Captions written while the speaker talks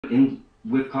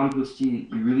with compost tea,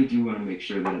 you really do want to make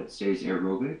sure that it stays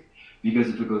aerobic, because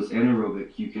if it goes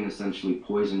anaerobic, you can essentially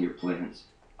poison your plants.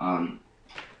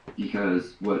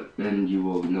 Because then you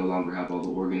will no longer have all the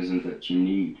organisms that you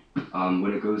need.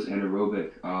 When it goes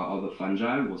anaerobic, all the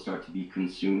fungi will start to be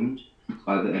consumed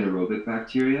by the anaerobic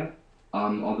bacteria.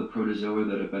 All the protozoa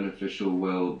that are beneficial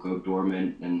will go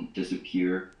dormant and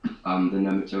disappear. The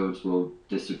nematodes will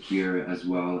disappear as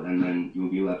well, and then you'll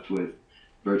be left with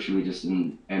virtually just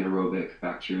an anaerobic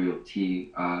bacterial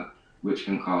tea, which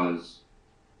can cause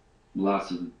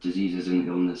lots of diseases and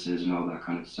illnesses and all that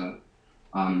kind of stuff.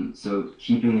 So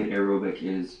keeping it aerobic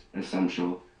is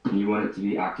essential, and you want it to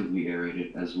be actively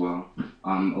aerated as well. A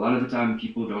lot of the time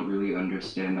people don't really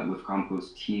understand that with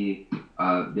compost tea,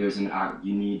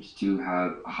 you need to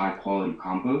have a high quality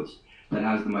compost that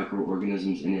has the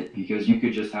microorganisms in it, because you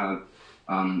could just have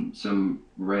some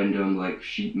random like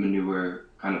sheep manure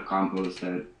kind of compost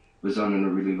that was done on a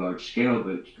really large scale,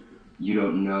 but you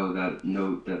don't know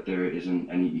that there isn't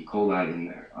any E. coli in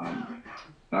there.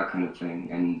 That kind of thing,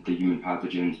 and the human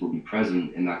pathogens will be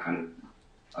present in that kind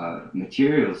of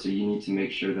material. So you need to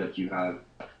make sure that you have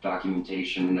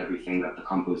documentation and everything that the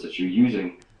compost that you're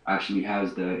using actually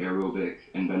has the aerobic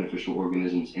and beneficial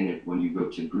organisms in it when you go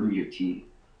to brew your tea.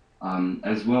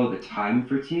 As well, the time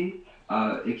for tea,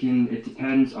 it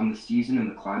depends on the season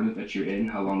and the climate that you're in,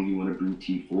 how long you want to brew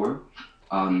tea for.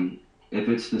 If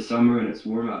it's the summer and it's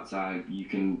warm outside, you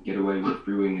can get away with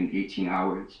brewing in 18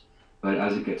 hours. But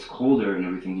as it gets colder and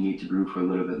everything, you need to brew for a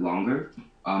little bit longer.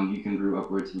 You can brew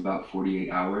upwards of about 48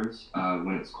 hours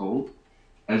when it's cold.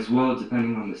 As well,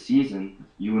 depending on the season,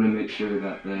 you want to make sure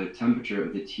that the temperature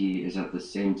of the tea is at the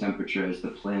same temperature as the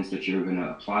plants that you're going to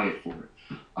apply it for.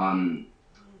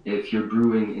 If you're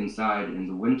brewing inside in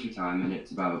the wintertime and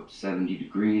it's about 70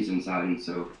 degrees inside, and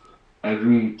so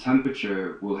every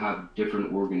temperature will have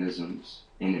different organisms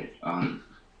in it.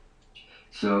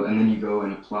 And then you go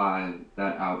and apply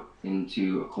that out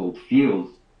into a cold field,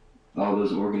 all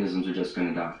those organisms are just going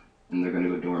to die, and they're going to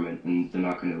go dormant, and they're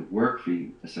not going to work for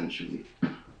you, essentially.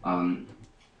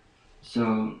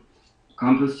 So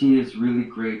compost tea is really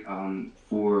great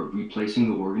for replacing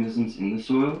the organisms in the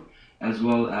soil, as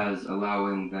well as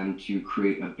allowing them to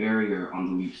create a barrier on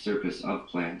the leaf surface of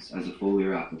plants as a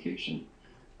foliar application.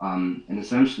 And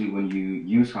essentially, when you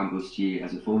use compost tea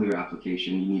as a foliar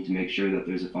application, you need to make sure that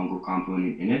there's a fungal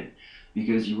component in it,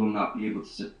 because you will not be able to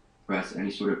suppress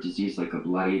any sort of disease like a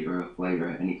blight or a blight or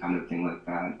any kind of thing like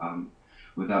that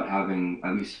without having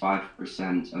at least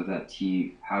 5% of that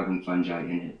tea having fungi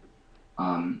in it.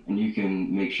 And you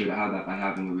can make sure to have that by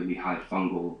having a really high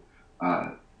fungal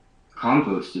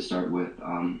compost to start with.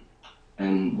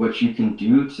 And what you can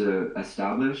do to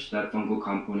establish that fungal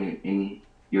component in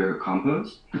your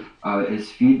compost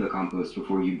is feed the compost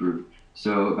before you brew.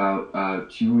 So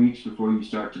about 2 weeks before you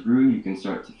start to brew, you can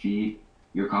start to feed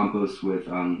your compost with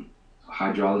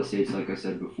hydrolysates, like I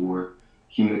said before,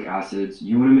 humic acids.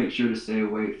 You want to make sure to stay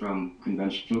away from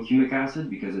conventional humic acid,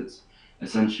 because it's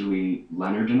essentially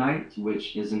leonardinite,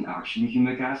 which isn't actually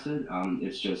humic acid.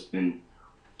 It's just been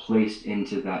placed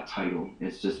into that title.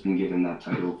 It's just been given that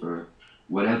title for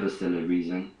whatever silly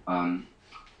reason.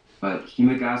 But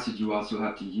humic acid you also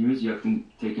have to use. You have to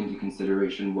take into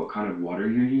consideration what kind of water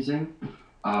you're using.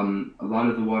 A lot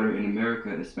of the water in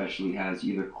America especially has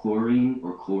either chlorine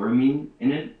or chloramine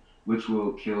in it, which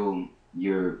will kill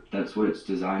that's what it's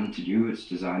designed to do. It's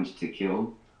designed to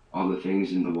kill all the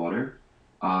things in the water.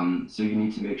 So you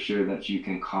need to make sure that you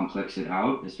can complex it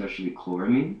out, especially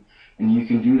chloramine, and you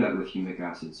can do that with humic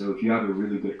acid. So if you have a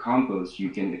really good compost, you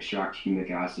can extract humic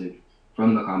acid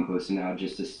from the compost and add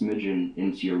just a smidgen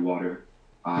into your water,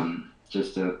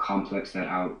 just to complex that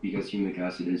out, because humic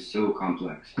acid is so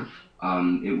complex.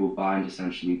 It will bind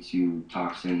essentially to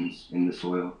toxins in the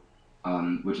soil,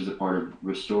 which is a part of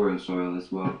restoring soil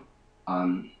as well.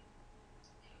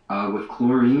 With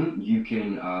chlorine, you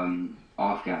can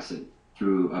off-gas it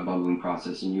through a bubbling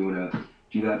process, and you want to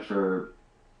do that for,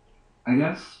 I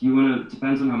guess,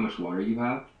 depends on how much water you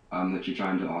have that you're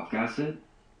trying to off-gas it.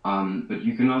 But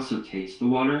you can also taste the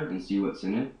water and see what's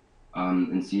in it,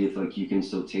 and see if you can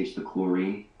still taste the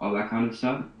chlorine, all that kind of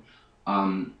stuff.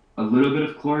 A little bit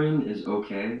of chlorine is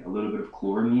okay, a little bit of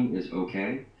chloramine is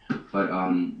okay, but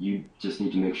you just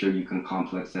need to make sure you can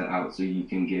complex that out so you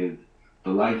can give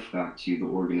the life back to the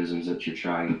organisms that you're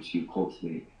trying to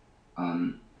cultivate.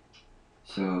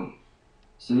 So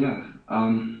yeah,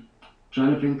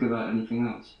 trying to think about anything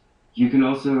else. You can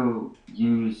also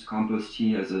use compost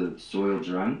tea as a soil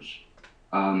drench,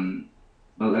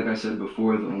 but like I said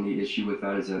before, the only issue with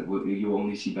that is that you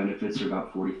only see benefits for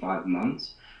about 45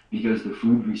 months, because the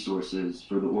food resources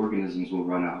for the organisms will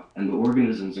run out. And the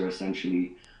organisms are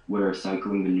essentially what are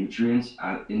cycling the nutrients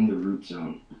in the root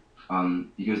zone.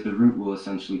 Because the root will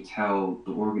essentially tell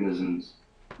the organisms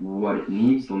what it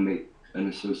needs. They'll make an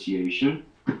association.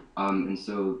 And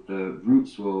so the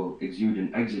roots will exude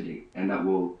an exudate, and that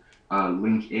will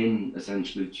link in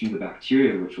essentially to the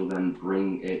bacteria, which will then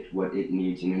bring it what it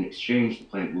needs, and in exchange, the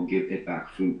plant will give it back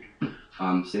food.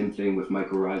 Same thing with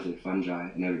mycorrhizae, fungi,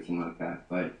 and everything like that.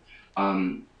 But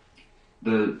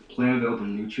the plant-available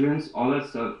nutrients, all that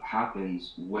stuff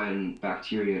happens when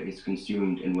bacteria is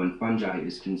consumed and when fungi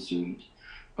is consumed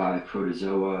by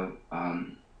protozoa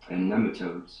and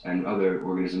nematodes and other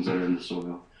organisms that are in the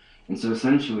soil. And so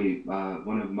essentially,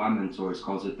 one of my mentors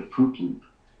calls it the poop loop.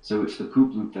 So it's the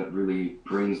poop loop that really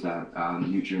brings that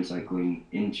nutrient cycling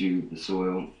into the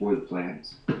soil for the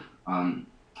plants. And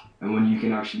when you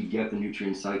can actually get the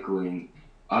nutrient cycling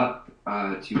up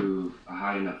to a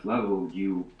high enough level,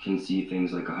 you can see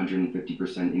things like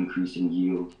 150% increase in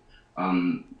yield,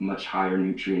 much higher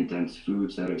nutrient-dense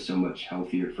foods that are so much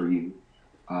healthier for you.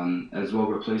 As well,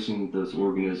 replacing those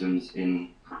organisms in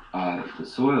the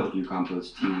soil through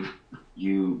compost tea,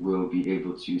 you will be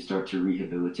able to start to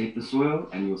rehabilitate the soil,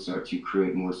 and you'll start to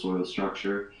create more soil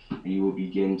structure, and you will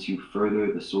begin to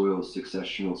further the soil's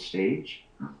successional stage,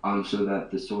 so that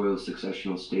the soil's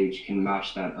successional stage can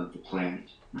match that of the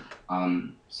plant,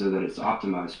 so that it's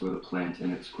optimized for the plant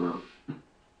and its growth.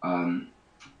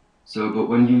 But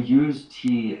when you use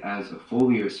tea as a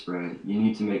foliar spray, you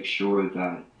need to make sure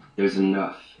that there's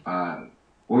enough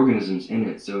organisms in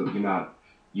it, so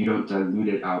you don't dilute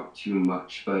it out too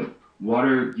much. But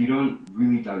water, you don't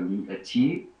really dilute a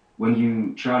tea. When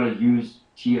you try to use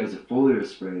tea as a foliar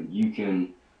spray, you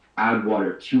can add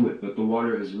water to it, but the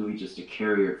water is really just a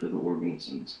carrier for the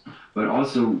organisms. But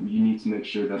also, you need to make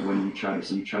sure that when you try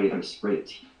to spray a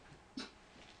tea,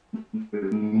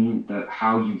 that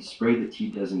how you spray the tea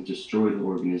doesn't destroy the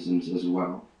organisms as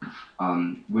well,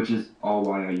 which is all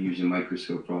why I use a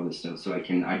microscope for all this stuff, so I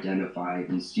can identify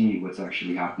and see what's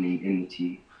actually happening in the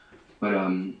tea. But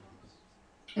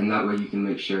and that way you can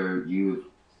make sure you've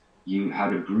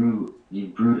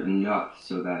brewed enough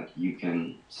so that you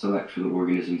can select for the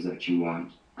organisms that you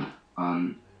want.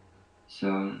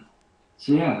 So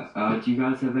yeah, do you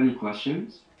guys have any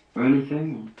questions or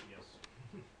anything?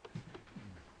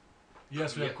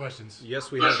 Yes, we have questions.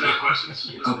 Yes, we have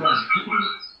questions. Okay.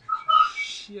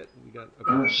 Shit, we got.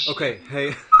 Okay. Okay.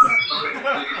 Hey.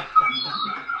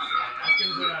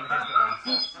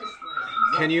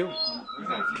 Can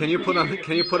you put on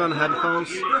headphones?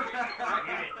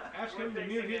 Ask him to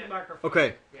mute his microphone.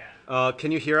 Okay.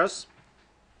 Can you hear us?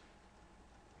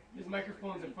 His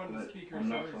microphone's in front of the speaker, so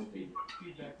there's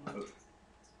feedback.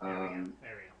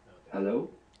 Hello?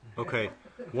 Okay.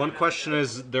 One question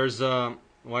is,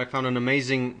 I found an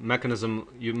amazing mechanism.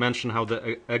 You mentioned how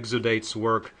the exudates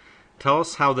work. Tell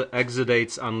us how the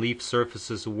exudates on leaf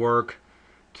surfaces work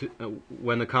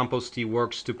when the compost tea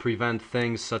works to prevent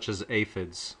things such as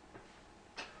aphids.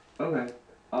 Okay.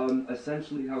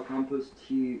 Essentially how compost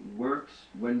tea works,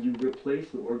 when you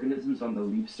replace the organisms on the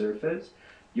leaf surface,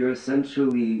 you're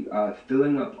essentially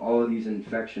filling up all of these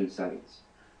infection sites.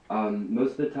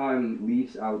 Most of the time,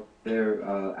 leaves out there,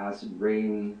 acid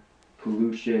rain,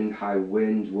 pollution, high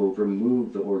wind will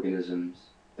remove the organisms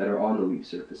that are on the leaf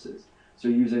surfaces. So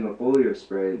using a foliar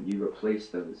spray, you replace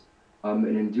those. And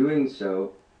in doing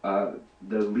so, the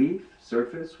leaf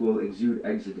surface will exude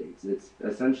exudates. It's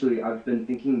essentially, I've been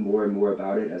thinking more and more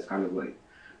about it as kind of like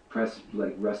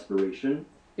respiration.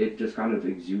 It just kind of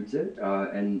exudes it,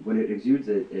 and when it exudes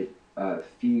it, it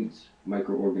feeds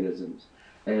microorganisms.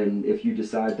 And if you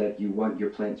decide that you want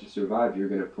your plant to survive, you're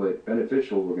going to put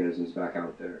beneficial organisms back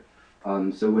out there.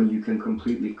 So when you can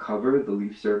completely cover the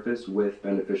leaf surface with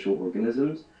beneficial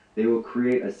organisms, they will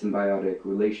create a symbiotic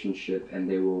relationship, and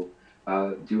they will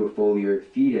do a foliar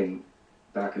feeding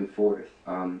back and forth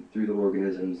through the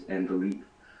organisms and the leaf.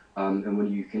 And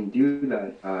when you can do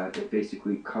that, it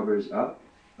basically covers up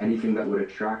anything that would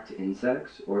attract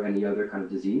insects or any other kind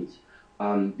of disease,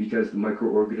 because the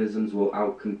microorganisms will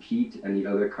outcompete any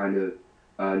other kind of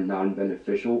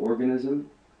non-beneficial organism,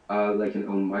 like an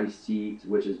omycete,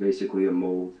 which is basically a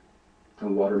mold, a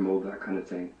water mold, that kind of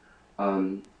thing.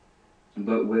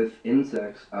 But with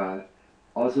insects,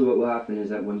 also what will happen is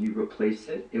that when you replace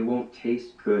it, it won't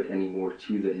taste good anymore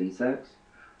to the insects,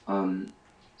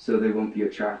 so they won't be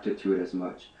attracted to it as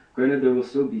much. Granted, there will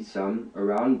still be some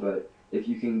around, but if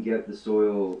you can get the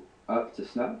soil up to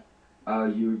snuff,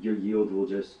 your yield will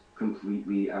just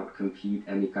completely outcompete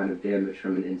any kind of damage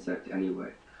from an insect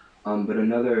anyway. But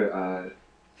another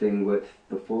thing with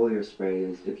the foliar spray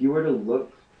is, if you were to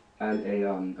look at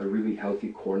a really healthy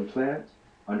corn plant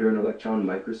under an electron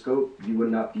microscope, you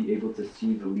would not be able to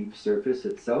see the leaf surface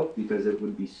itself because it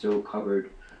would be so covered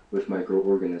with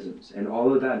microorganisms. And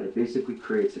all of that, it basically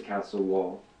creates a castle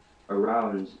wall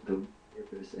around the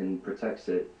surface and protects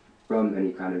it from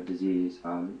any kind of disease.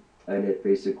 And it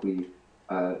basically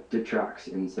detracts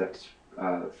insects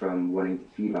from wanting to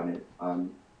feed on it.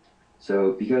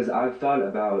 So because I've thought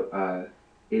about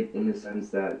it in the sense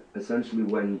that essentially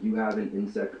when you have an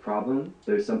insect problem,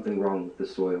 there's something wrong with the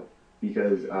soil.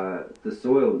 Because the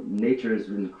soil, nature is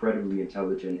incredibly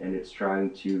intelligent and it's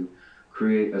trying to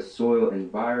create a soil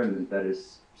environment that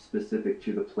is specific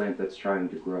to the plant that's trying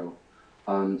to grow.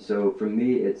 So for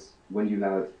me, it's when you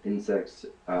have insects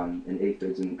and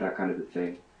aphids and that kind of a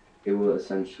thing, it will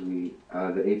essentially,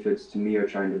 the aphids to me are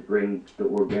trying to bring the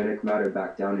organic matter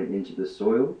back down and into the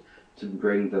soil to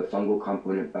bring the fungal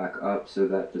component back up so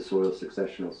that the soil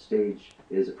successional stage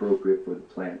is appropriate for the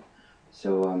plant.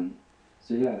 So,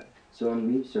 so yeah, so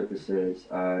on leaf surfaces,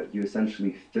 you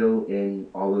essentially fill in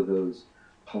all of those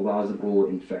plausible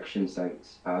infection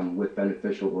sites with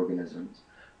beneficial organisms.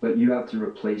 But you have to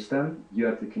replace them, you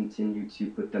have to continue to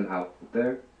put them out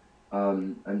there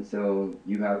until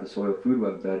you have a soil food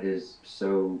web that is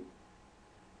so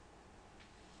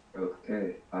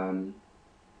okay.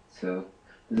 So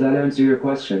does that answer your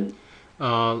question?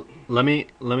 Let me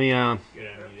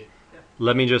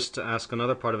just ask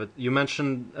another part of it. You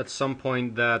mentioned at some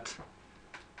point that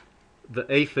the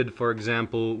aphid, for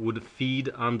example, would feed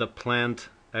on the plant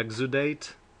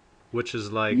exudate, which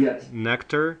is like Yes.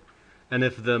 nectar, and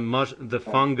if the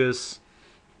fungus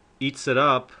eats it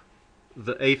up,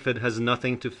 the aphid has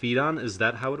nothing to feed on. Is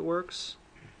that how it works?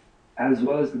 As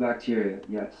well as the bacteria,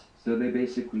 yes. So they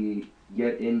basically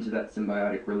get into that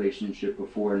symbiotic relationship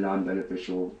before a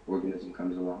non-beneficial organism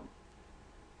comes along.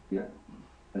 Yeah,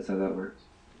 that's how that works.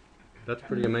 That's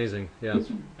pretty amazing. Yeah. It's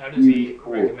How does he really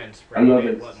cool. recommend I spraying love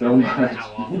it? it What so method, much. and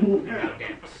how often, and how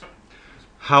dense?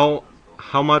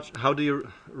 How do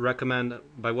you recommend,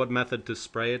 by what method to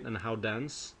spray it and how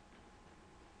dense?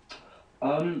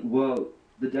 Well,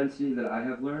 the density that I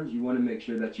have learned, you want to make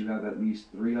sure that you have at least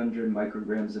 300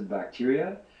 micrograms of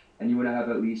bacteria, and you want to have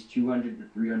at least 200 to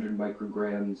 300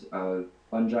 micrograms of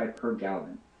fungi per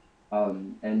gallon.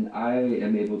 And I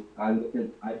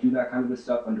do that kind of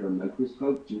stuff under a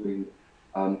microscope, doing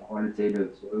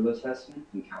quantitative soil assessment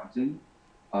and counting.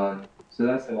 So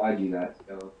that's how I do that.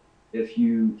 So if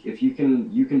you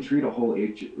can treat a whole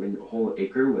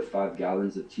acre with 5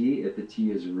 gallons of tea if the tea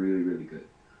is really, really good.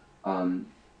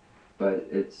 But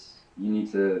you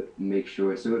need to make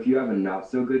sure. So if you have a not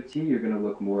so good tea, you're going to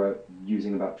look more at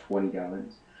using about 20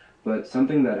 gallons. But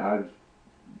something that I've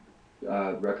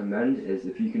recommend is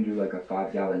if you can do like a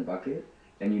 5-gallon bucket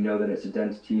and you know that it's a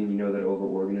dense tea and you know that all the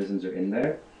organisms are in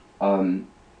there, and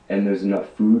there's enough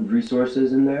food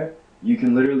resources in there, you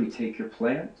can literally take your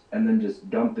plant and then just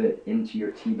dump it into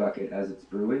your tea bucket as it's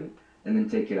brewing and then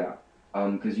take it out.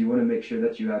 Because you want to make sure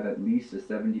that you have at least a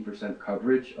 70%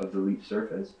 coverage of the leaf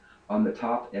surface on the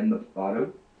top and the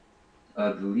bottom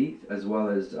of the leaf, as well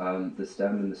as the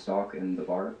stem and the stalk and the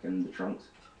bark and the trunks,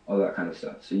 all that kind of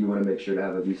stuff. So you want to make sure to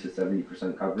have at least a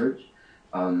 70% coverage,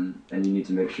 and you need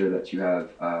to make sure that you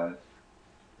have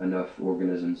enough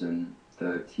organisms in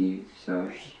the tea.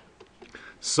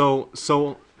 So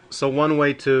one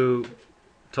way to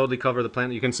totally cover the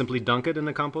plant, you can simply dunk it in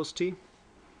the compost tea?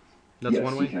 That's yes,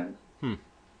 one way? You can.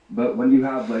 But when you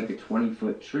have like a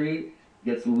 20-foot tree, it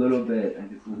gets a little bit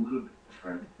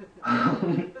different.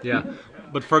 Yeah,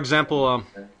 but for example, in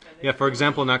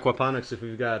aquaponics, if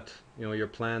you've got your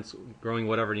plants growing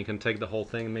whatever, and you can take the whole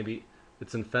thing, and maybe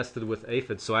it's infested with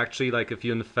aphids. So actually, like if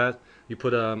you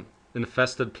put a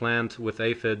infested plant with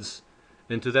aphids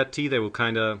into that tea, they will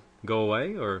kind of go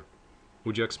away, or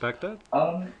would you expect that?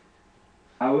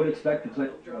 I would expect the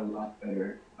plant to do a lot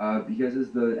better because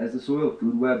as the soil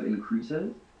food web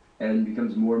increases and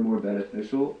becomes more and more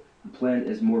beneficial, the plant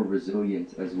is more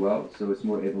resilient as well, so it's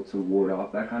more able to ward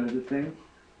off that kind of a thing.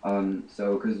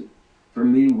 So, because for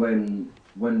me, when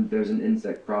there's an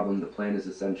insect problem, the plant is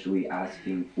essentially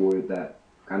asking for that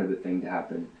kind of a thing to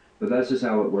happen. But that's just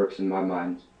how it works in my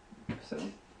mind. So.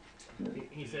 Yeah.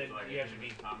 He said you have to be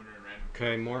commenter and random.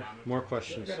 Okay, more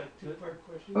questions. I've got a two-part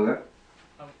question. Okay.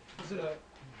 Is it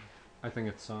I think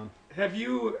it's on. have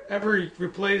you ever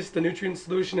replaced the nutrient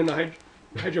solution in the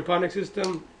hydroponic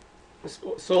system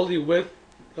solely with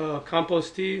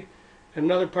compost tea? And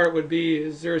another part would be,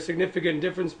 is there a significant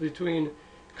difference between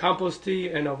compost tea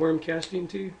and a worm casting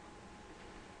tea?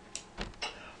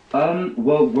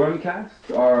 Well, worm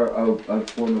casts are a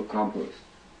form of compost.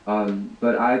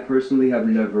 But I personally have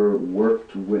never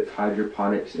worked with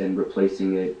hydroponics and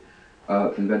replacing it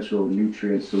conventional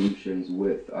nutrient solutions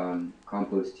with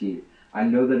compost tea. I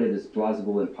know that it is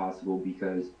plausible and possible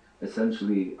because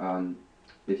essentially,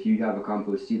 if you have a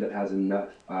compost tea that has enough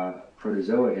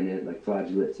protozoa in it, like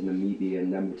flagellates and amoebae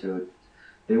and nematodes,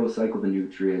 they will cycle the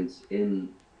nutrients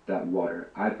in that water.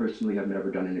 I personally have never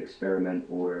done an experiment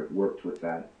or worked with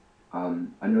that.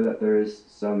 I know that there is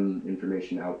some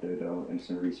information out there, though, and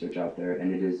some research out there,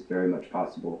 and it is very much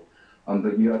possible.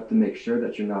 But you have to make sure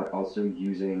that you're not also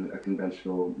using a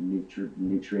conventional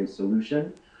nutrient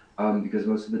solution, because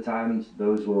most of the times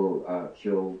those will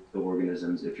kill the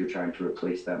organisms if you're trying to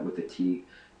replace that with a tea.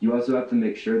 You also have to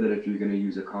make sure that if you're going to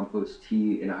use a compost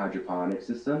tea in a hydroponic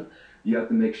system, you have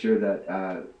to make sure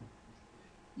that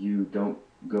you don't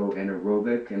go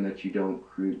anaerobic and that you don't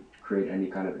create any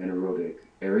kind of anaerobic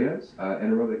areas.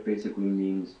 Anaerobic basically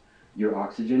means your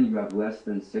oxygen, you have less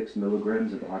than 6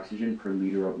 milligrams of oxygen per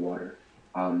liter of water.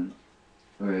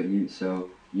 So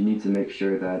you need to make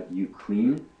sure that you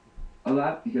clean a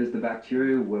lot because the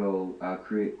bacteria will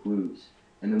create glues.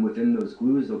 And then within those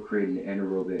glues, they'll create an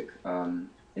anaerobic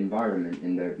environment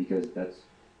in there because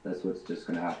that's what's just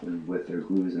going to happen with their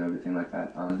glues and everything like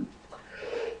that.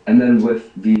 And then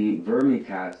with the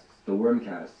vermicasts, the worm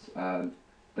casts,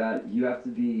 that you have to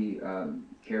be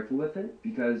careful with it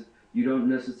because you don't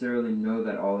necessarily know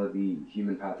that all of the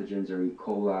human pathogens or E.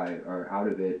 coli are out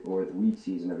of it or the weed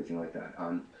seeds and everything like that.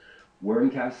 Worm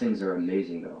castings are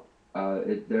amazing though.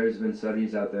 There's been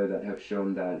studies out there that have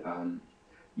shown that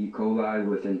E. coli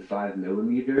within 5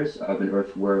 millimeters of an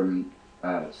earthworm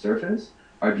surface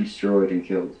are destroyed and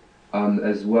killed.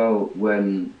 As well,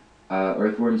 when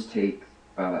earthworms take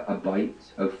a bite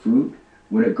of food,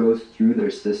 when it goes through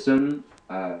their system,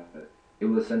 it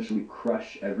will essentially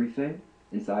crush everything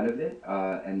inside of it,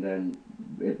 and then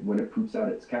when it poops out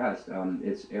its cast,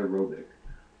 it's aerobic.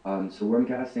 So worm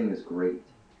casting is great.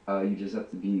 You just have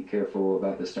to be careful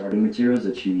about the starting materials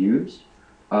that you use.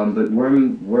 But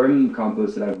worm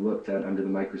compost that I've looked at under the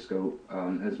microscope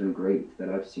has been great that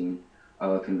I've seen,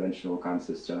 conventional kinds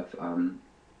of stuff.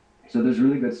 So there's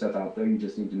really good stuff out there. You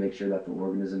just need to make sure that the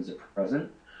organisms are present,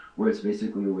 where it's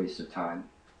basically a waste of time.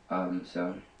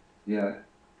 So, yeah.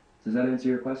 Does that answer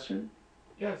your question?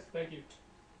 Yes, thank you.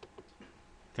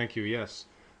 Thank you. Yes.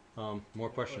 More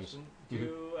questions. Do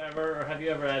you ever, or have you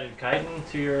ever added chitin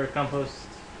to your compost?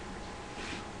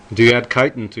 Do you add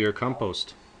chitin to your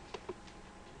compost?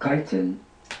 Chitin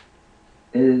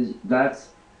is that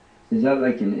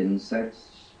like an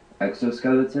insect's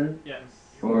exoskeleton, Yes.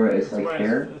 or it's like where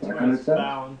hair, it's that where kind of it's stuff?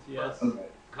 found, yes. Okay.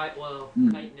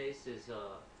 Chitinase is,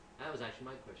 that was actually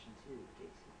my question too,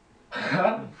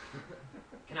 Casey.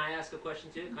 Can I ask a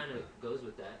question too? It kind of goes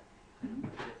with that.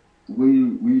 Will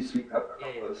you speak up Yeah,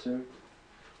 yeah. closer?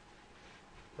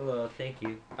 Hello, thank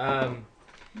you.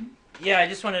 Yeah, I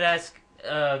just wanted to ask,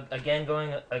 again,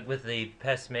 going with the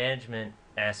pest management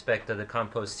aspect of the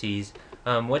compost teas,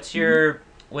 what's your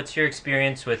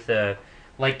experience with,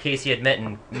 like Casey had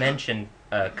mentioned,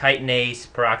 chitinase,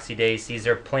 peroxidase? These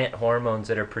are plant hormones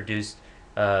that are produced.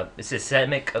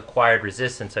 Systemic acquired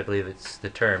resistance, I believe it's the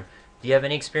term. Do you have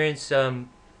any experience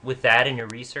with that in your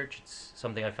research? It's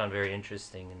something I found very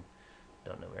interesting and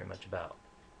don't know very much about.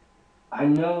 I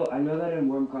know that in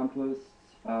worm compost,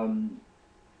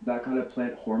 that kind of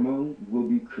plant hormone will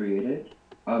be created.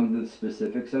 The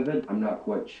specifics of it, I'm not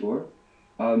quite sure.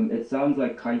 It sounds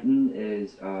like chitin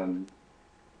is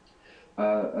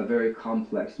a very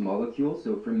complex molecule,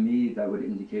 so for me that would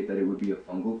indicate that it would be a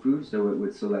fungal food, so it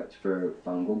would select for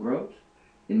fungal growth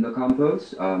in the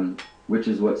compost, which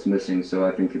is what's missing, so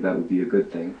I think that would be a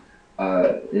good thing.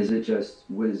 Is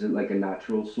it like a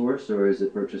natural source, or is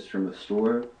it purchased from a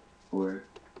store, or?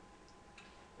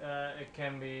 It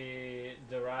can be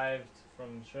derived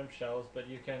from shrimp shells, but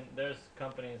there's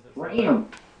companies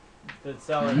that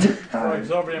sell it for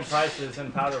exorbitant prices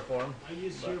in powder form. I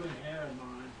use human hair in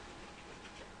mine.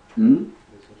 Hmm?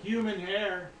 Human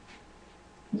hair.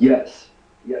 Yes,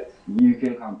 you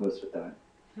can compost with that,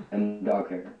 and dog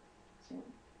hair. So,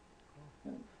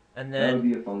 yeah. And That would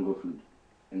then, be a fungal food,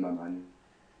 in my mind.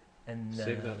 and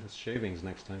Save that as shavings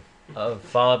next time. a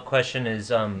follow-up question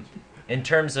is, in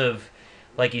terms of,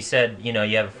 like you said, you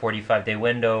have a 45-day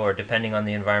window, or depending on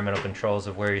the environmental controls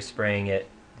of where you're spraying it,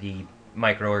 the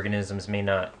microorganisms may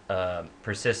not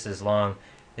persist as long.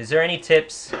 Is there any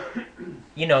tips,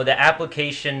 the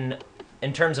application,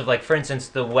 in terms of, like, for instance,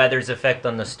 the weather's effect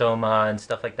on the stoma and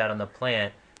stuff like that on the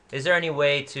plant, is there any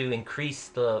way to increase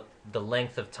the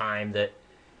length of time that,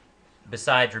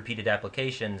 besides repeated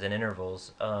applications and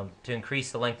intervals, to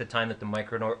increase the length of time that the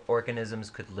microorganisms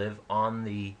could live on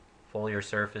the foliar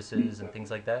surfaces and things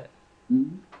like that?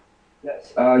 Mhm.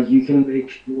 Yes, you can make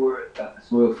sure that the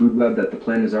soil food web that the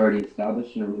plant is already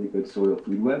established in a really good soil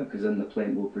food web, because then the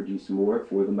plant will produce more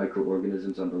for the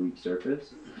microorganisms on the leaf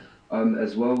surface.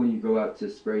 As well, when you go out to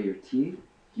spray your tea,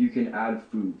 you can add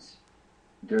foods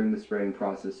during the spraying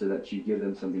process so that you give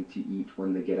them something to eat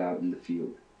when they get out in the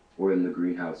field or in the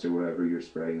greenhouse or wherever you're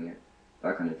spraying it,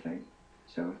 that kind of thing.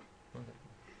 So,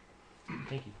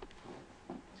 Thank you.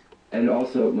 and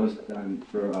also most of the time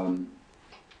for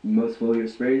most foliar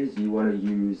sprays, you want to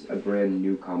use a brand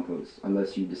new compost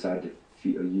unless you decide to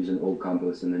use an old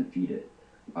compost and then feed it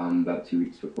about 2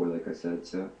 weeks before, like I said.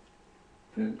 So,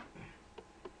 yeah.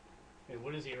 Hey,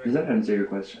 what is he Does that answer your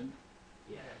question?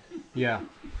 Yeah.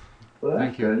 Well,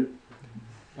 Thank you. good.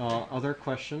 Other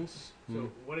questions?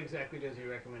 So, what exactly does he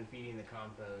recommend feeding the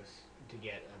compost to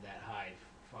get that high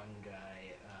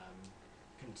fungi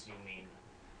consuming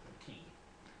tea?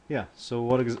 Yeah. So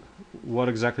what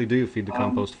exactly do you feed the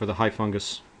compost for the high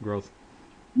fungus growth?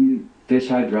 Fish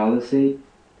hydrolysate.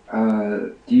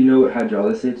 Do you know what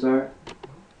hydrolysates are?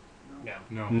 No.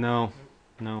 No. No.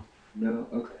 No. No?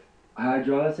 Okay.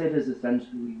 Hydrolysate is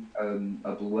essentially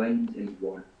a blend in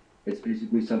water. It's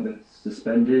basically something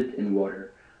suspended in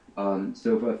water.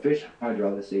 So for a fish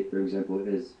hydrolysate, for example,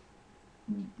 is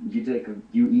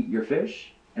you eat your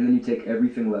fish, and then you take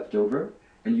everything left over,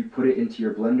 and you put it into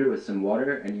your blender with some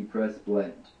water, and you press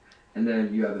blend. And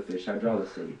then you have a fish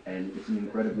hydrolysate, and it's an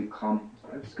incredibly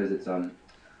complex because it's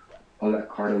all that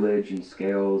cartilage and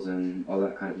scales and all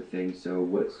that kind of thing. So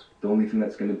the only thing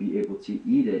that's going to be able to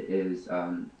eat it is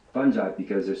fungi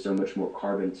because there's so much more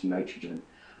carbon to nitrogen.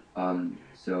 And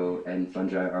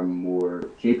fungi are more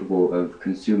capable of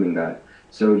consuming that.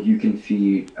 So you can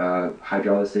feed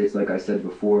hydrolysates, like I said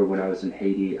before, when I was in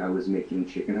Haiti, I was making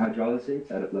chicken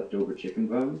hydrolysates out of leftover chicken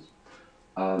bones.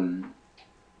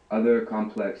 Other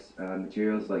complex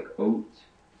materials like oat,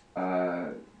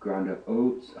 ground up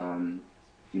oats,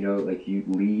 like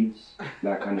leaves,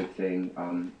 that kind of thing.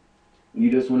 You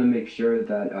just want to make sure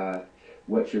that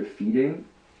what you're feeding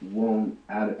won't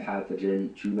add a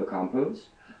pathogen to the compost.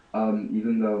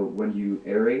 Even though when you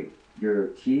aerate your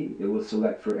tea, it will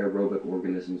select for aerobic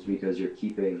organisms because you're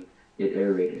keeping it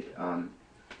aerated,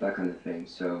 that kind of thing.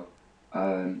 So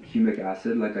humic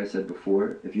acid, like I said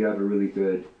before, if you have a really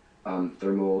good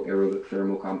aerobic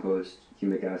thermal compost,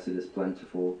 humic acid is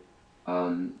plentiful.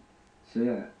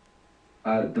 The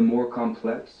more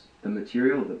complex the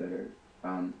material, the better.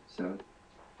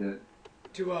 Yeah.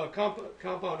 To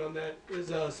compound on that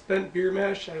is spent beer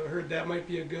mash. I heard that might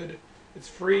be a good. It's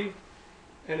free,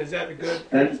 and is that a good?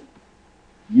 And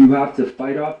you have to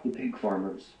fight off the pig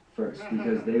farmers first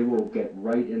because they will get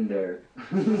right in there.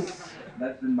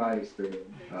 That's been my experience.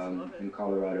 In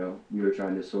Colorado, we were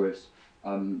trying to source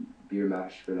beer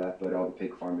mash for that, but all the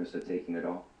pig farmers are taking it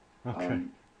all. Okay.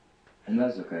 And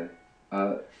that's okay.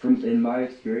 In my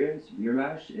experience, beer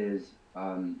mash is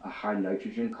a high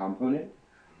nitrogen component,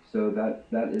 so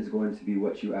that is going to be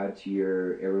what you add to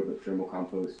your aerobic thermal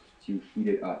compost to heat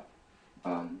it up,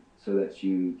 so that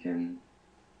you can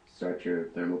start your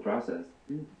thermal process.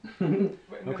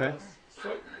 Okay.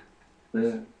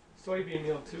 Soybean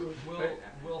meal too.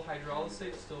 Will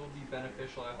hydrolysate still be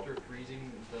beneficial after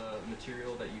freezing the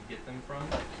material that you get them from?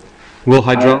 Will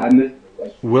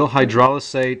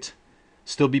hydrolysate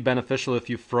still be beneficial if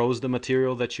you froze the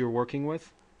material that you're working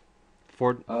with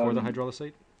for the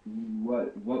hydrolysate?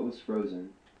 What was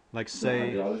frozen? Like The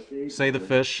say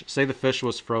hydrolysate? the fish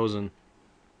was frozen.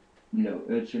 No,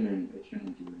 it shouldn't do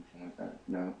anything like that.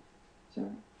 No. So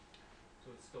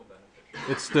it's still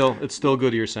beneficial. It's still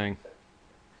good, you're saying.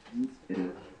 it is.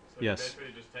 So Yes. basically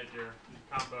you just take your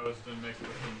compost and mix it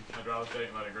with some hydrolysate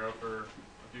and let it grow for a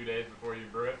few days before you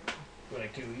brew it.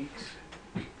 Like 2 weeks.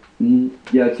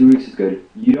 Yeah, 2 weeks is good.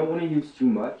 You don't want to use too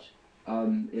much.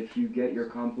 If you get your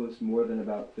compost more than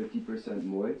about 50%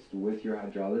 moist with your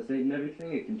hydrolysate and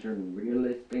everything, it can turn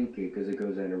really stinky because it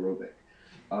goes anaerobic.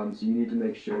 So you need to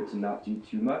make sure to not do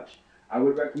too much. I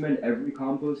would recommend every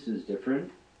compost is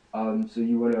different. So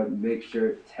you want to make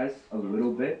sure test a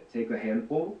little bit, take a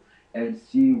handful, and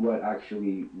see what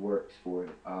actually works for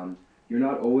it. You're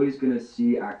not always going to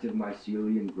see active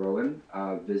mycelium growing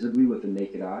visibly with the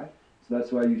naked eye. So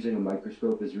that's why using a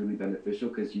microscope is really beneficial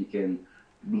because you can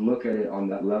look at it on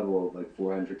that level like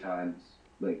 400 times,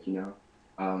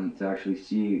 to actually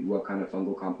see what kind of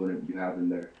fungal component you have in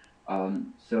there.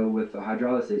 So with the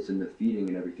hydrolysates and the feeding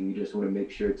and everything, you just want to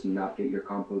make sure to not get your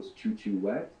compost too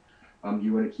wet.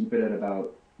 You want to keep it at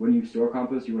about, when you store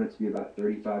compost, you want it to be about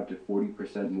 35 to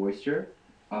 40% moisture.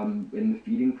 In the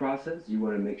feeding process, you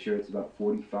want to make sure it's about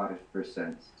 45%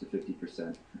 to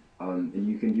 50%. And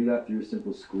you can do that through a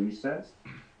simple squeeze test.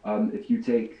 If you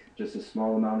take just a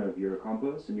small amount of your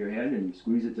compost in your hand and you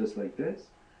squeeze it just like this,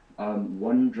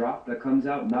 one drop that comes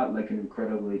out, not like an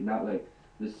incredibly, not like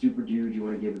the super dude you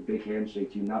want to give a big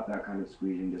handshake to, not that kind of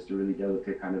squeezing, just a really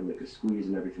delicate kind of like a squeeze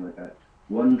and everything like that.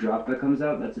 One drop that comes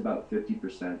out, that's about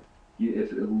 50%.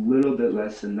 If a little bit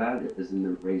less than that is in the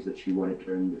range that you want it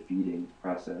during the feeding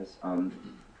process.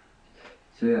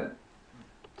 So yeah,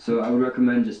 so I would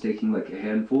recommend just taking like a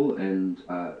handful and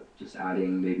just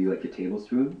adding maybe like a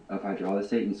tablespoon of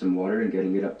hydrolysate and some water and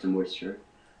getting it up to moisture,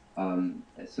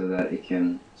 so that it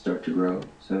can start to grow.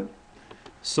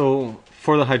 So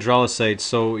for the hydrolysate,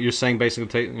 so you're saying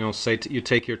basically, you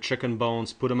take your chicken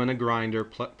bones, put them in a grinder,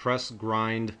 press,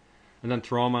 grind, and then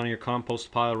throw them on your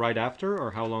compost pile right after,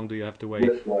 or how long do you have to wait?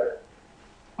 With water.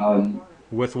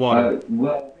 With water.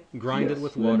 Well, Grind yes, it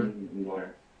with water.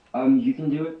 Water. You can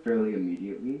do it fairly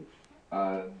immediately,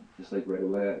 just like right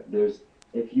away.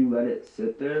 If you let it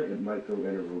sit there, it might go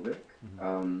anaerobic.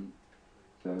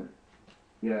 So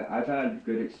yeah, I've had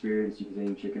good experience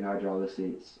using chicken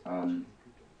hydrolysates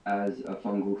as a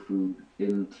fungal food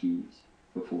in teas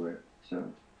before. So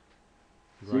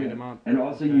Grind them up. and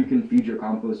also you can feed your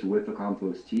compost with a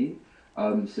compost tea.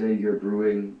 Say you're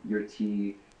brewing your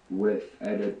tea with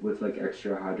like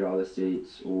extra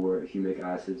hydrolysates or humic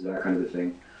acids, that kind of a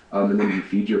thing. And then you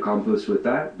feed your compost with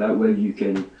that. That way you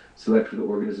can select for the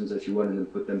organisms that you want and then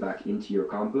put them back into your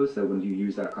compost. That when you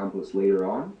use that compost later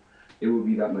on, it will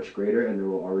be that much greater and there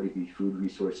will already be food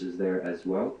resources there as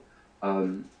well.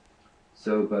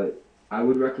 But I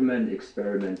would recommend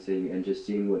experimenting and just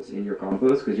seeing what's in your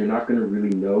compost, because you're not going to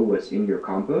really know what's in your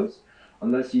compost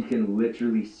unless you can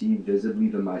literally see visibly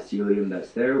the mycelium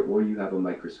that's there or you have a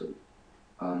microscope.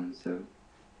 What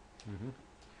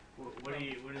is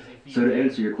he feeding? So to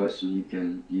answer your question,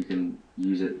 you can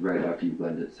use it right after you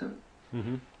blend it. So.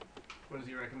 What does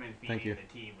he recommend feeding the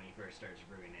tea when he first starts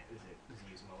brewing it? Does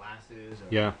he use molasses? Or?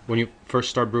 Yeah, when you first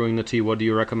start brewing the tea, what do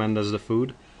you recommend as the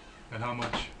food? And how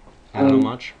much? And how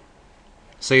much?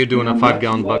 Say you're doing a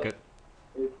 5-gallon bucket.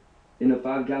 In a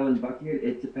 5-gallon bucket,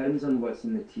 it depends on what's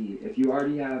in the tea. If you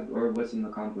already have, or what's in the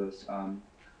compost,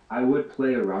 I would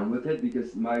play around with it,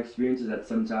 because my experience is that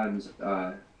sometimes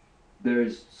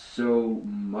there's so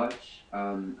much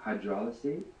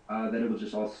hydrolysate that it will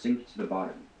just all sink to the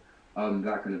bottom,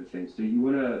 that kind of thing. So you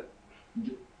want to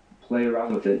play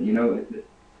around with it.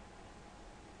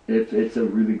 If it's a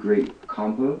really great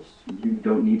compost, you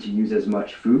don't need to use as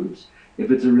much foods. If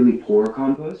it's a really poor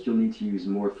compost, you'll need to use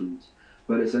more foods.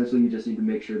 But essentially, you just need to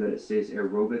make sure that it stays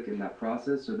aerobic in that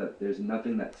process so that there's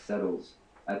nothing that settles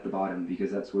at the bottom,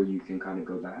 because that's where you can kind of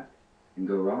go back and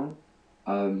go wrong.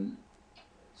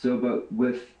 But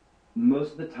with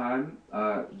most of the time,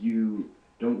 you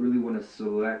don't really want to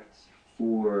select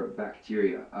for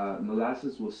bacteria.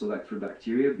 Molasses will select for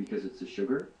bacteria because it's a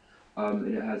sugar.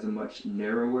 And it has a much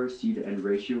narrower C to N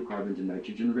ratio, carbon to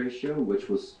nitrogen ratio, which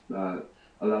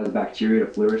allows bacteria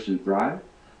to flourish and thrive.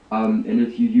 And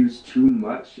if you use too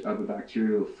much of a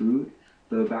bacterial food,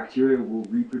 the bacteria will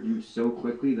reproduce so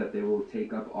quickly that they will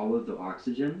take up all of the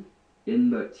oxygen in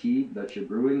the tea that you're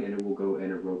brewing, and it will go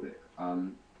anaerobic.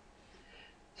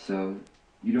 So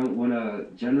you don't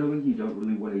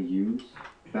really want to use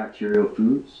bacterial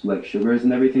foods like sugars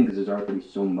and everything, because there's already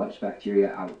so much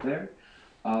bacteria out there.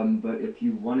 But if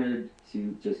you wanted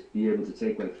to just be able to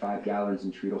take like 5 gallons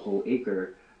and treat a whole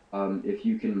acre, if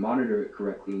you can monitor it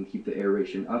correctly and keep the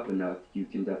aeration up enough, you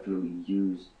can definitely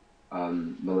use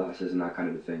molasses and that kind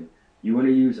of a thing. You want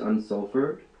to use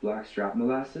unsulfured blackstrap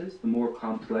molasses. The more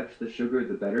complex the sugar,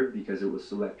 the better, because it will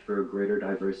select for a greater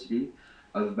diversity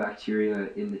of bacteria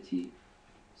in the tea.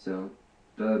 So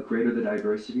the greater the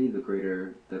diversity, the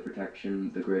greater the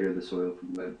protection, the greater the soil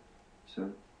food web.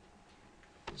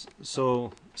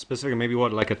 So specifically, maybe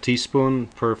what, like a teaspoon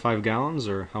per 5 gallons,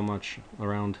 or how much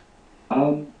around?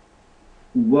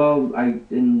 Well,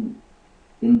 in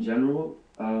general,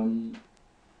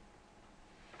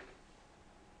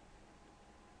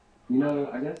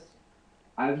 I guess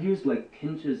I've used like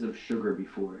pinches of sugar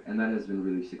before, and that has been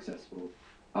really successful.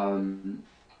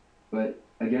 But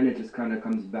again, it just kind of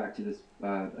comes back to this.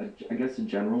 I guess a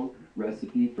general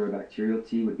recipe for a bacterial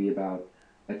tea would be about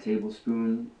a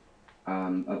tablespoon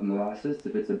of molasses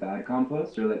if it's a bad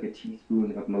compost, or like a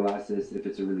teaspoon of molasses if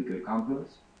it's a really good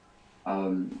compost,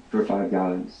 for 5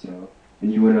 gallons. So,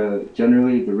 and you want to,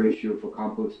 generally the ratio for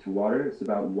compost to water is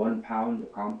about 1 pound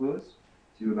of compost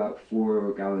to about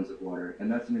 4 gallons of water.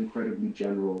 And that's an incredibly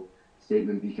general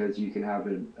statement, because you can have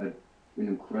an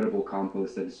incredible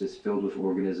compost that is just filled with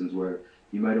organisms where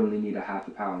you might only need a half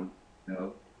a pound.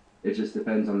 It just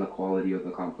depends on the quality of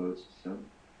the compost. So.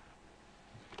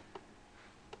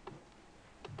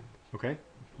 Okay.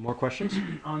 More questions?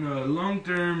 On a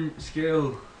long-term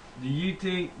scale, do you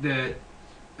think that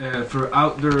for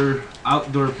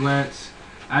outdoor plants,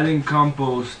 adding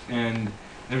compost and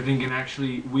everything can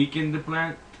actually weaken the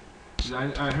plant? 'Cause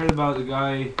I heard about a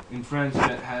guy in France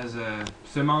that has a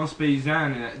semence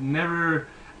paysanne and never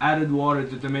added water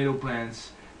to tomato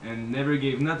plants and never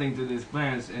gave nothing to these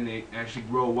plants, and they actually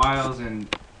grow wild and,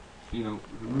 you know,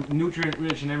 nutrient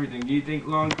rich and everything. Do you think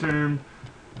long-term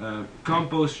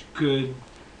compost could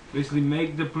basically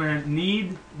make the plant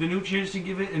need the nutrients to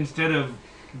give it instead of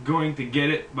going to get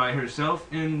it by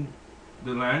herself in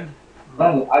the land?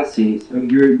 Oh, I see. So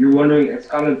you're wondering, it's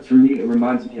kind of, for me, it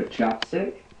reminds me of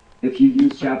chapstick. If you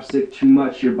use chapstick too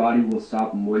much, your body will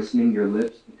stop moistening your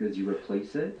lips because you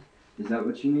replace it. Is that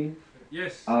what you mean?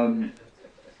 Yes.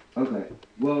 Okay.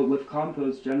 Well, with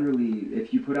compost, generally,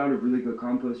 if you put out a really good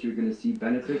compost, you're going to see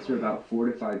benefits for about 4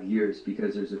 to 5 years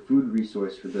because there's a food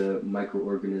resource for the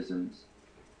microorganisms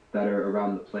that are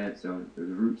around the plant zone, or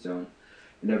the root zone,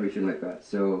 and everything like that.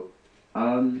 So,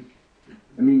 I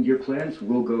mean, your plants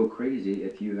will go crazy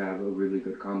if you have a really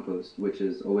good compost, which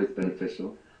is always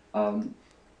beneficial.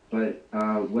 But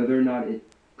whether or not it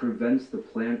prevents the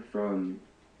plant from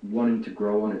wanting to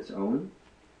grow on its own,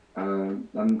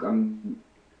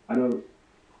 I don't.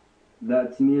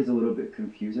 That to me is a little bit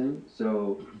confusing.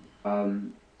 So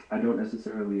I don't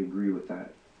necessarily agree with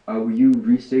that. Will you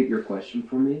restate your question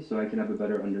for me so I can have a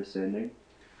better understanding?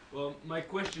 Well, my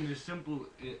question is simple.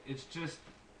 It's just,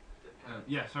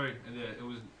 yeah, sorry, it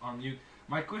was on mute.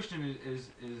 My question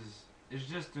is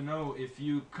just to know if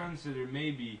you consider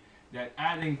maybe that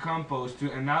adding compost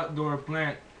to an outdoor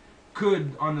plant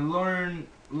could, on a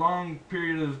long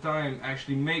period of time,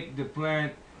 actually make the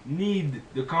plant need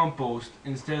the compost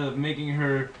instead of making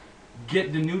her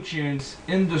get the nutrients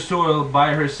in the soil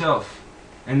by herself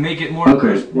and make it more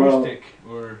rustic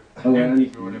or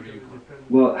organic or whatever you call it.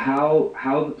 Well,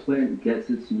 how the plant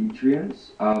gets its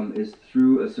nutrients is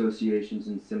through associations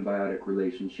and symbiotic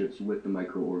relationships with the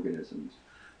microorganisms.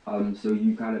 So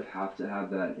you kind of have to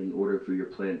have that in order for your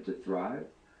plant to thrive.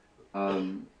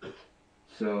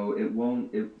 So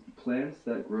plants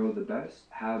that grow the best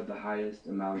have the highest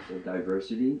amounts of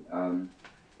diversity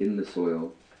in the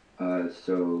soil.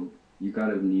 So you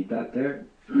kind of need that there,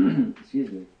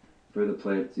 excuse me, for the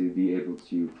plant to be able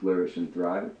to flourish and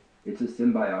thrive. It's a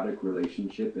symbiotic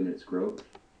relationship in its growth.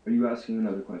 Are you asking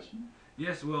another question?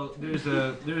 Yes, well, there's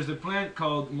a plant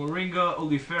called Moringa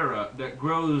oleifera that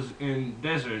grows in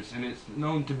deserts, and it's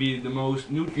known to be the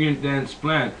most nutrient-dense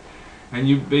plant. And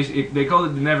they call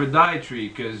it the never die tree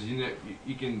because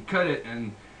you can cut it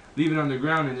and leave it on the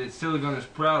ground and it's still gonna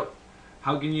sprout.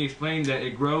 How can you explain that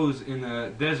it grows in a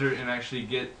desert and actually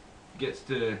gets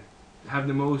to have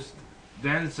the most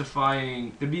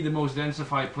densified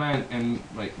plant and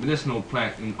like medicinal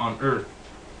plant on Earth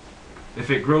if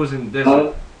it grows in the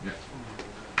desert? Yeah.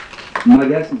 My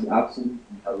guess is absolute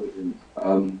intelligence.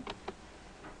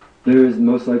 There is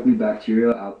most likely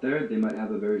bacteria out there. They might have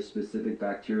a very specific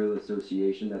bacterial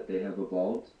association that they have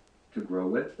evolved to grow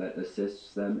with that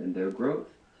assists them in their growth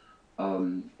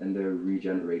and their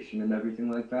regeneration and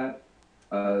everything like that.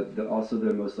 Also,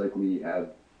 they're most likely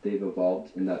they've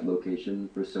evolved in that location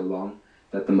for so long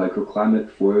that the microclimate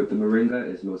for the moringa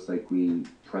is most likely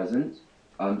present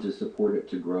to support it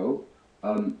to grow.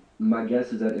 My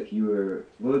guess is that if you were,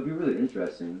 well, it'd be really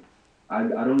interesting. I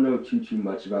don't know too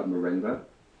much about moringa.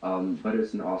 But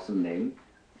it's an awesome name,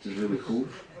 which is really cool.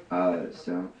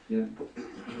 So yeah,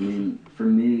 I mean, for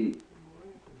me,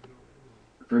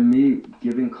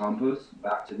 giving compost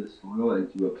back to the soil and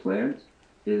to a plant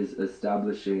is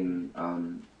establishing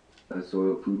a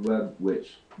soil food web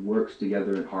which works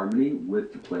together in harmony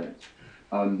with the plant.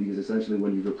 Because essentially,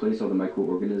 when you replace all the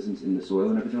microorganisms in the soil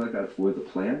and everything like that for the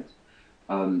plant,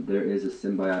 there is a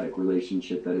symbiotic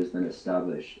relationship that is then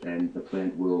established, and the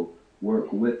plant will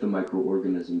work with the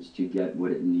microorganisms to get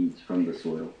what it needs from the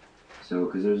soil. So,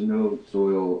 because there's no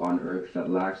soil on Earth that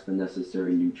lacks the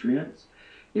necessary nutrients,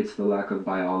 it's the lack of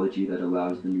biology that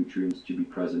allows the nutrients to be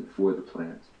present for the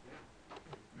plant.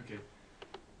 Okay.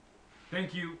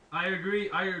 Thank you. I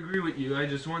agree with you. I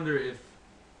just wonder if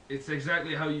it's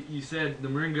exactly how you said the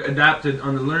moringa adapted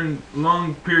on a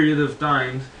long period of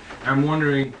times. I'm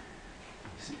wondering,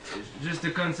 just to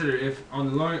consider if on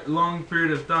a long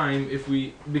period of time,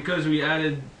 because we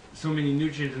added so many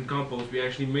nutrients in compost, we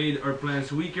actually made our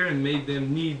plants weaker and made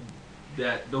them need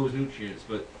those nutrients.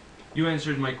 But you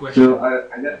answered my question. So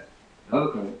I guess,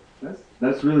 okay,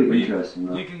 that's really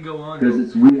interesting. You can go on.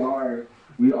 Because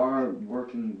we are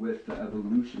working with the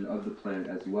evolution of the plant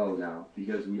as well now,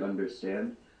 because we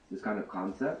understand this kind of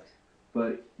concept.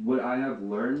 But what I have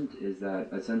learned is that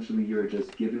essentially you're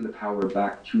just giving the power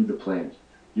back to the plant.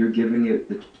 You're giving it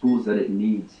the tools that it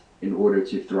needs in order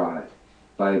to thrive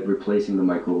by replacing the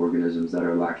microorganisms that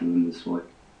are lacking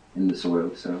in the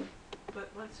soil. So. But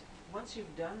once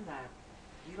you've done that,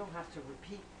 you don't have to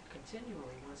repeat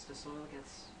continually once the soil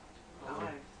gets alive.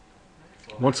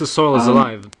 Right? Once the soil is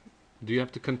alive, do you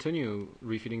have to continue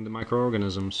refeeding the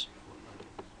microorganisms?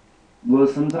 Well,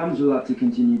 sometimes you'll have to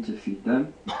continue to feed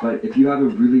them, but if you have a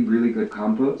really, really good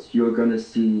compost, you're going to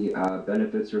see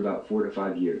benefits for about 4 to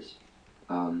 5 years.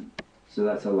 So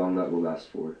that's how long that will last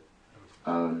for.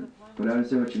 But I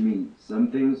understand what you mean.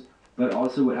 Some things, but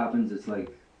also what happens is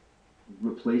like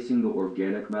replacing the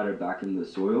organic matter back in the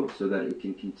soil so that it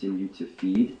can continue to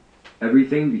feed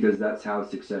everything, because that's how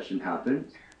succession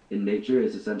happens. In nature,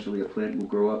 it's essentially a plant will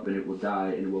grow up and it will die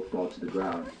and it will fall to the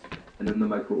ground. And then the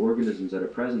microorganisms that are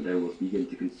present there will begin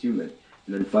to consume it.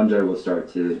 And then fungi will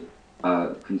start to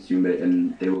consume it,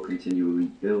 and they will continually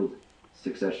build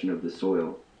succession of the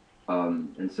soil.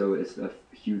 And so it's a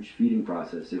huge feeding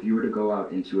process. If you were to go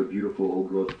out into a beautiful old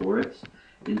growth forest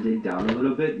and dig down a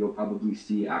little bit, you'll probably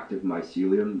see active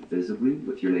mycelium visibly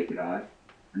with your naked eye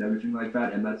and everything like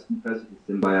that. And that's because of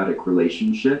the symbiotic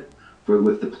relationship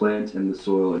with the plant and the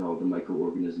soil and all the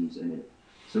microorganisms in it.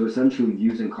 So essentially,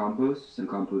 using composts and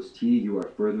compost tea, you are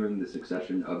furthering the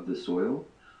succession of the soil.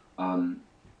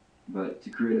 But to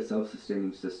create a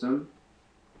self-sustaining system,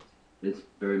 it's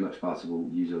very much possible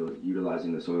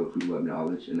utilizing the soil food web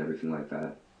knowledge and everything like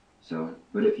that. So,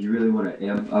 but if you really want to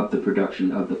amp up the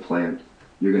production of the plant,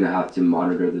 you're going to have to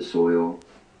monitor the soil.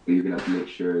 You're going to have to make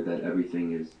sure that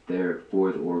everything is there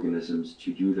for the organisms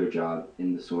to do their job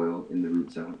in the soil, in the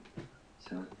root zone.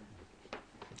 So.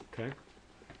 Okay.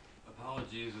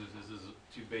 Apologies if this is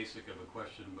too basic of a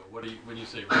question, but what do you, when you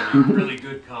say really, really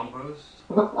good compost?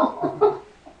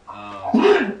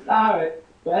 Sorry,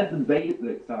 that's the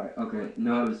basic. Sorry. Okay.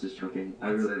 No, I was just joking. I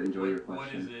really enjoy your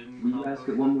question. What is in Will you ask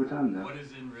it one more time now? What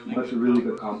is in really What's good a really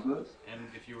compost? good compost? And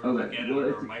if you were to look at it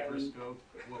under a microscope,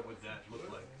 what would that look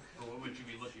like? Or what would you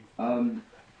be looking for?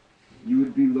 You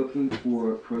would be looking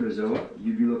for protozoa.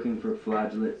 You'd be looking for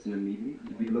flagellates and amoebae.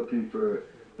 You'd be looking for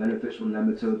beneficial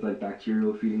nematodes like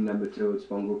bacterial feeding nematodes,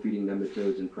 fungal feeding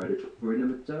nematodes, and predatory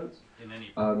nematodes.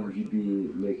 You'd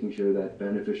be making sure that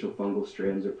beneficial fungal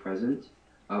strands are present,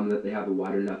 that they have a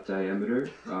wide enough diameter,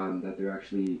 that they're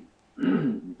actually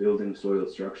building soil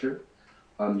structure.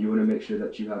 You want to make sure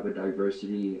that you have a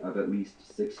diversity of at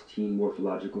least 16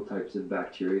 morphological types of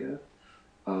bacteria.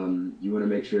 You want to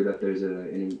make sure that there's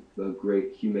a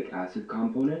great humic acid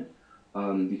component,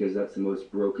 because that's the most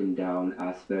broken down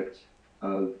aspect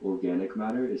of organic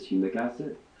matter is humic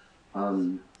acid.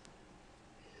 You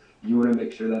want to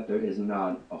make sure that there is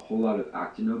not a whole lot of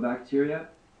actinobacteria.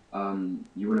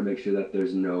 You want to make sure that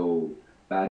there's no